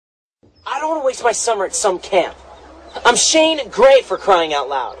don't want to waste my summer at some camp. I'm Shane Gray, for crying out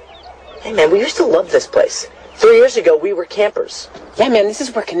loud. Hey, man, we used to love this place. 3 years ago, we were campers. Yeah, man, this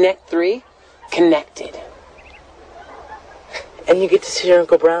is where Connect 3 connected. And you get to see your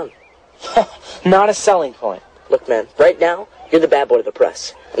Uncle Brown. Not a selling point. Look, man, right now, you're the bad boy of the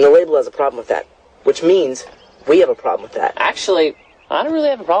press. And the label has a problem with that. Which means we have a problem with that. Actually, I don't really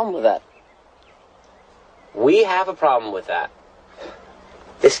have a problem with that. We have a problem with that.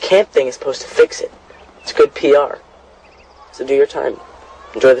 This camp thing is supposed to fix it. It's good PR. So do your time.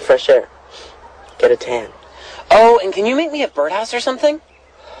 Enjoy the fresh air. Get a tan. Oh, and can you make me a birdhouse or something?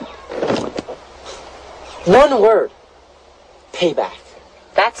 One word. Payback.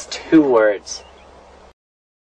 That's 2 words.